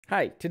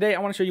Hi, today I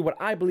want to show you what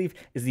I believe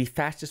is the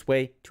fastest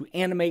way to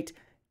animate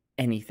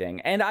anything.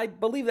 And I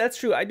believe that's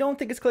true. I don't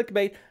think it's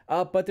clickbait,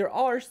 but there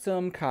are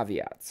some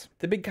caveats.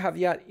 The big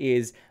caveat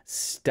is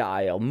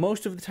style.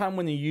 Most of the time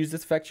when you use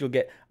this effect, you'll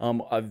get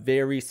a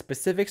very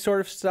specific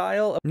sort of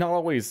style. Not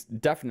always,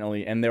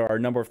 definitely, and there are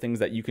a number of things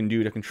that you can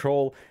do to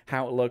control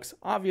how it looks,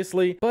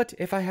 obviously. But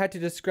if I had to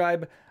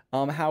describe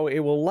how it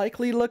will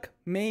likely look,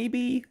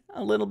 maybe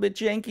a little bit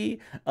janky,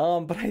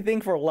 but I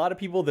think for a lot of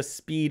people, the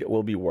speed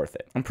will be worth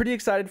it. I'm pretty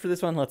excited for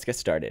this one. Let's get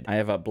started. I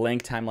have a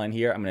blank timeline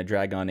here. I'm gonna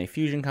drag on a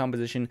Fusion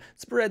composition,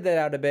 spread that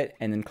out a bit,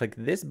 and then click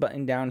this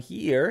button down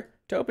here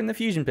to open the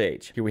Fusion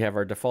page. Here we have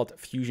our default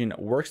Fusion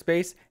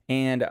workspace,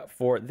 and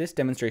for this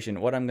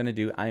demonstration, what I'm gonna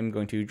do, I'm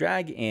going to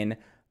drag in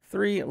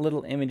 3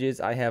 little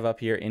images I have up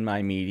here in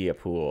my media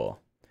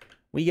pool.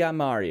 We got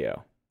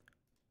Mario,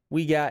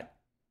 we got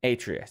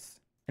Atreus,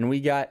 and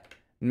we got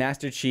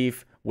Master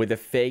Chief with a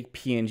fake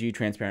PNG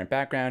transparent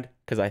background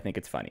because I think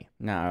it's funny.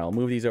 Now I'll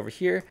move these over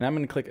here, and I'm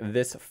going to click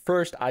this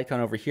first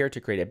icon over here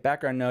to create a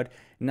background node.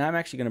 Now I'm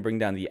actually going to bring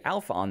down the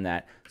alpha on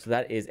that, so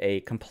that is a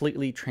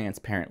completely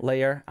transparent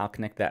layer. I'll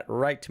connect that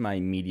right to my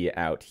media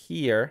out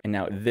here, and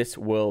now this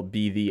will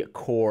be the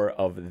core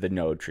of the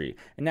node tree.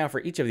 And now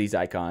for each of these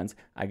icons,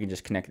 I can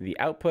just connect the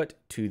output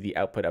to the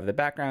output of the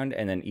background,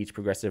 and then each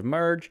progressive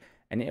merge,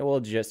 and it will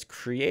just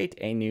create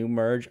a new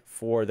merge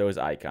for those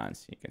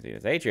icons. You can see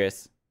this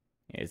Atreus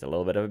is a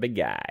little bit of a big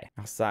guy.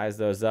 I'll size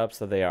those up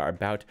so they are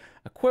about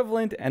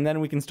equivalent, and then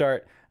we can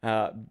start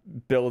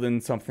building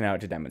something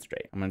out to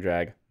demonstrate. I'm gonna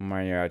drag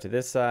Mario out to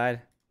this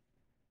side,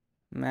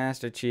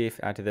 Master Chief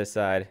out to this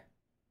side,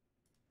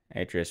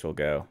 Atreus will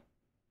go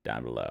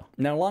down below.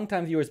 Now,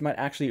 longtime viewers might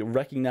actually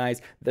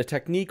recognize the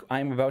technique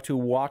I'm about to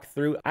walk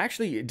through. I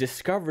actually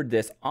discovered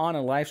this on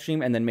a live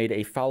stream and then made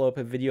a follow-up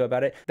video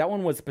about it. That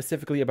one was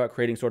specifically about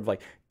creating sort of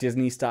like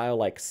Disney style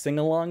like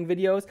sing-along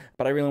videos,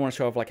 but I really want to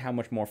show off like how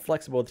much more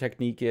flexible the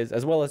technique is,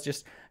 as well as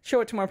just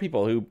show it to more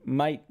people who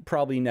might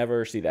probably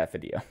never see that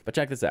video. But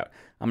check this out.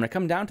 I'm gonna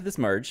come down to this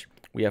merge.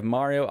 We have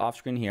Mario off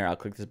screen here. I'll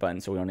click this button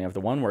so we only have the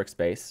one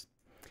workspace.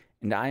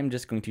 And I'm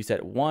just going to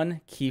set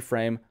one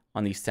keyframe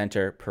on the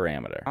center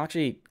parameter. I'll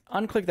actually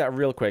unclick that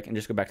real quick and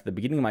just go back to the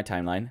beginning of my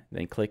timeline,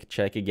 then click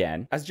check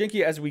again. As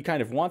janky as we kind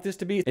of want this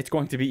to be, it's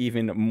going to be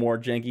even more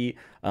janky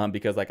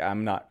because like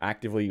I'm not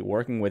actively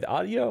working with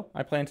audio.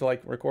 I plan to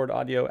like record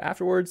audio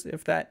afterwards.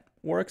 If that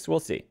works,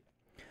 we'll see.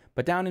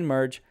 But down in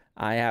merge,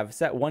 I have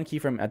set one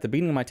keyframe at the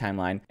beginning of my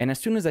timeline. And as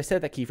soon as I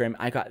set that keyframe,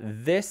 I got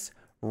this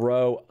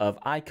row of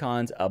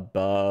icons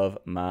above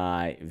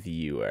my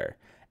viewer.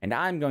 And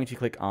I'm going to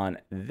click on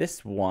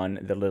this one,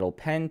 the little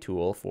pen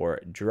tool for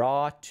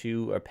draw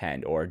to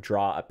append or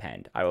draw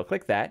append. I will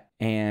click that.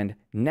 And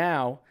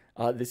now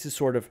this is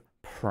sort of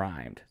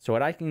primed. So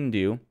what I can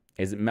do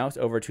is mouse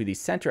over to the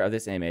center of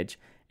this image,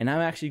 and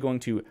I'm actually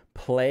going to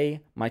play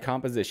my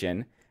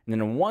composition. And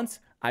then once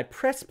I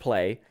press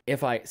play,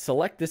 if I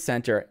select the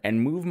center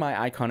and move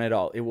my icon at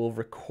all, it will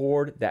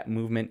record that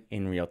movement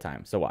in real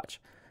time. So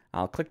watch.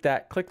 I'll click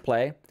that, click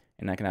play,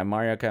 and I can have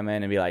Mario come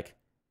in and be like,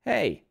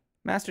 hey,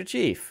 Master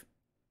Chief,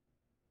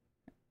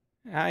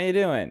 how you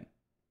doing?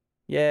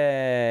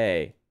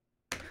 Yay.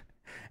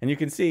 And you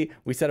can see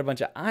we set a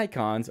bunch of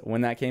icons when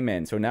that came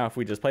in. So now if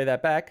we just play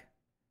that back,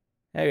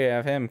 hey, we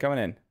have him coming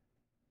in.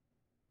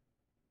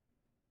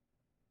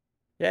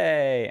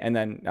 Yay. And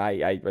then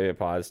I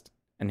paused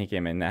and he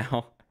came in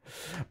now.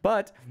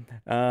 But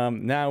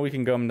now we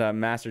can go to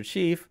Master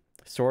Chief,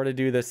 sort of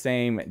do the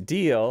same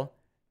deal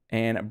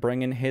and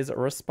bring in his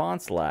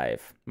response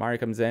live. Mario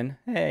comes in,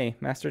 hey,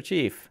 Master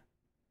Chief.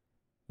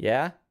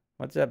 Yeah?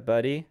 What's up,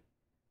 buddy?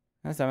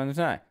 That's not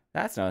tonight.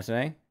 That's not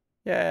tonight.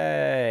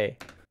 Yay!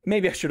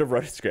 Maybe I should have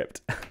wrote a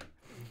script.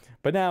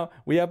 But now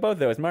we have both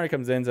those. Mario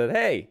comes in and said,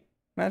 hey,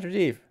 Master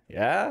Chief.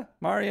 Yeah?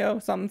 Mario?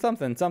 Something,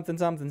 something, something,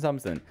 something,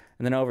 something.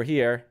 And then over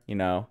here, you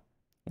know,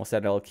 we'll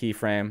set a little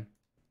keyframe.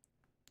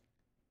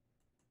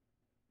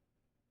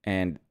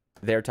 And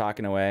they're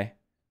talking away.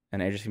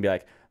 And Adrian's gonna be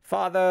like,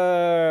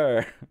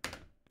 Father!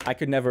 I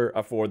could never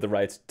afford the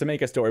rights to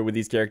make a story with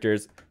these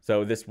characters,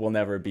 so this will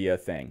never be a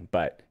thing.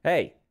 But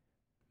hey,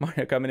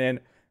 Mario coming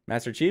in,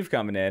 Master Chief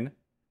coming in,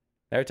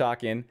 they're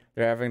talking,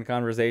 they're having a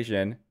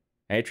conversation,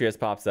 Atreus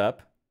pops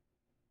up.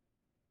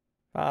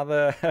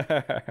 Father.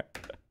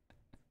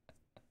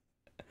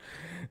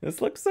 This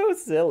looks so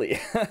silly.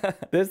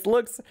 This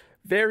looks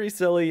very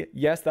silly.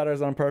 Yes, that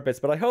is on purpose,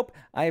 but I hope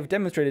I have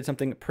demonstrated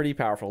something pretty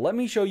powerful. Let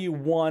me show you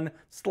one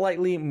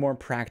slightly more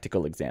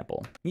practical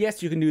example.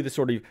 Yes, you can do this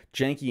sort of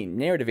janky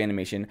narrative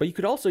animation, but you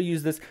could also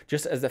use this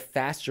just as a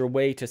faster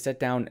way to set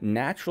down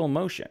natural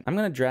motion. I'm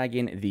gonna drag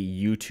in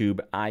the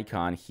YouTube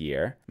icon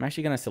here. I'm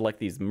actually gonna select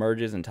these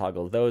merges and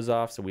toggle those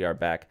off so we are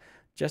back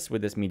just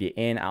with this media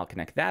in. I'll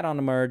connect that on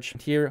the merge.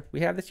 Here we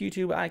have this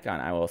YouTube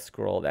icon. I will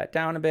scroll that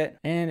down a bit.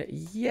 And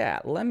yeah,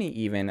 let me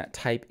even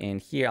type in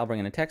here. I'll bring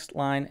in a text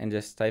line and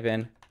just type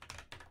in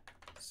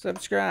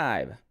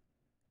subscribe.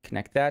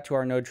 Connect that to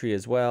our node tree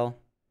as well.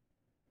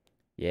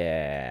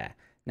 Yeah.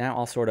 Now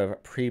I'll sort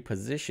of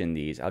pre-position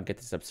these. I'll get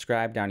the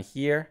subscribe down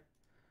here.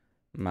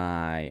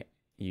 My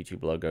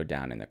YouTube logo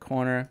down in the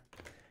corner.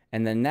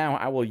 And then now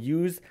I will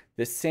use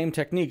this same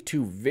technique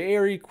to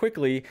very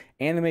quickly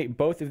animate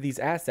both of these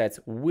assets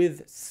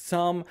with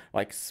some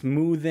like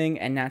smoothing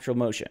and natural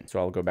motion. So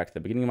I'll go back to the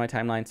beginning of my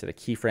timeline, set a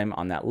keyframe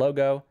on that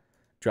logo,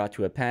 draw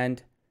to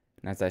append.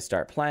 And as I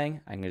start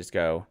playing, I can just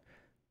go.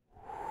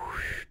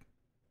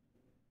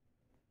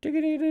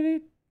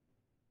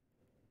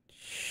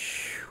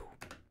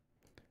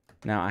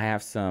 Now I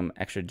have some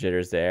extra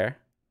jitters there.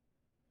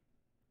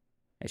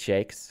 It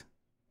shakes.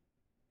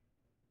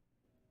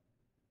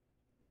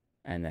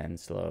 And then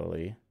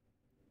slowly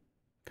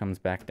comes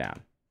back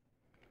down.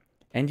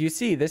 And you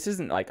see, this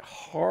isn't like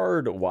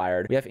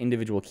hardwired. We have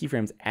individual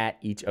keyframes at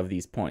each of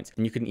these points.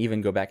 And you can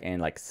even go back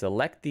and like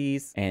select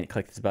these and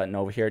click this button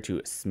over here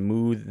to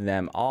smooth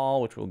them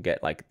all, which will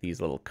get like these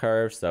little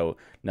curves. So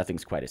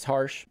nothing's quite as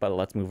harsh. But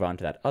let's move on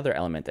to that other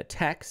element, the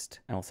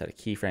text. And we'll set a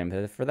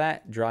keyframe for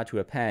that, draw to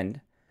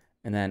append.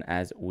 And then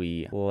as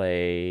we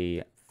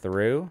play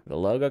through, the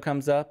logo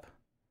comes up.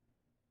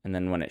 And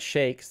then when it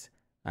shakes,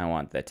 I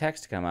want the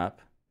text to come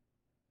up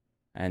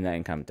and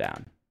then come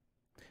down.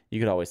 You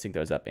could always sync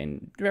those up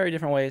in very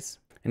different ways.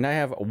 And I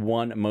have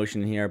one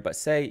motion here, but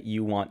say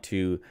you want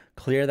to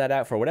clear that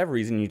out for whatever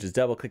reason, you just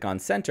double click on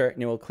center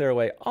and it will clear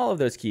away all of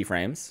those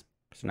keyframes.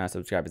 So now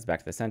subscribe is back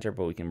to the center,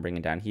 but we can bring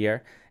it down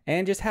here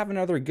and just have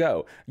another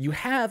go. You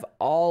have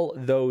all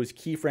those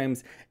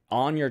keyframes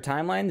on your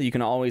timeline that you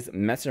can always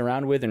mess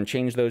around with and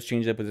change those,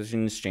 change the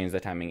positions, change the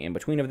timing in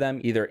between of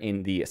them, either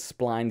in the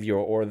spline viewer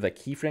or the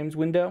keyframes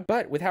window.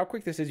 But with how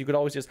quick this is, you could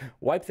always just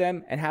wipe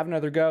them and have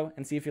another go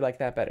and see if you like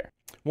that better.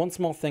 One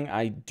small thing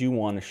I do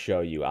want to show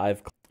you.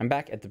 I'm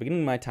back at the beginning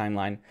of my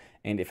timeline,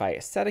 and if I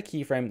set a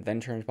keyframe, then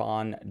turn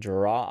on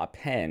draw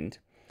append,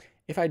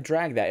 if I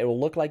drag that, it will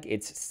look like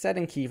it's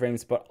setting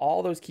keyframes, but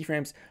all those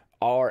keyframes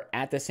are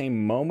at the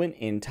same moment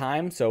in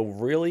time. So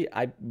really,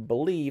 I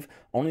believe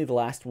only the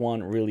last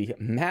one really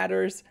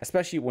matters,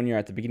 especially when you're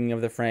at the beginning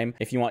of the frame.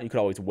 If you want, you could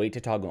always wait to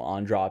toggle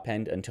on draw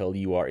append until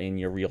you are in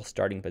your real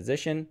starting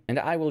position. And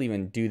I will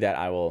even do that.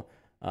 I will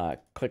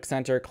click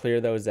center, clear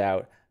those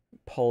out,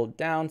 pull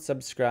down,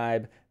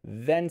 subscribe,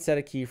 then set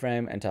a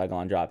keyframe and toggle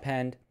on draw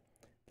append.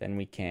 Then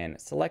we can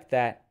select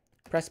that,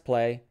 press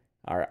play,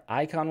 our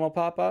icon will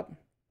pop up,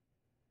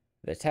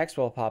 the text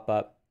will pop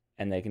up,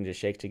 and they can just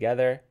shake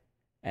together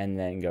and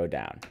then go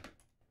down.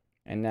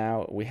 And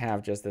now we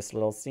have just this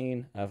little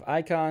scene of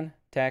icon,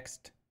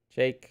 text,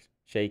 shake,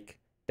 shake,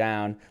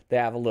 down. They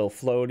have a little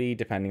floaty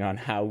depending on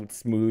how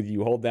smooth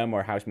you hold them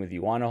or how smooth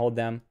you want to hold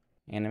them.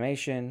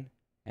 Animation,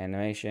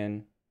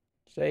 animation,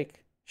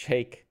 shake,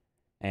 shake,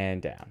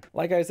 and down.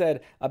 Like I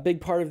said, a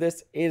big part of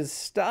this is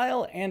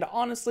style, and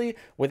honestly,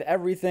 with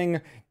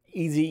everything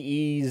easy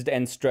eased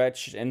and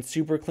stretched and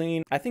super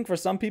clean, I think for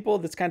some people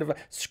this kind of a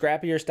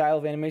scrappier style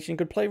of animation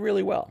could play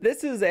really well.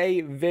 This is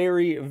a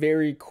very,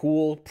 very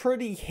cool,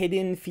 pretty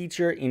hidden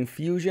feature in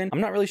Fusion.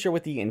 I'm not really sure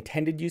what the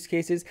intended use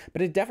case is,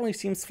 but it definitely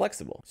seems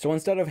flexible. So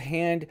instead of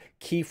hand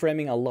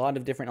keyframing a lot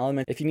of different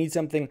elements, if you need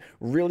something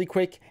really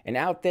quick and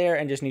out there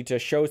and just need to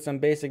show some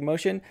basic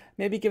motion,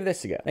 maybe give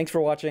this a go. Thanks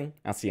for watching.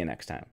 I'll see you next time.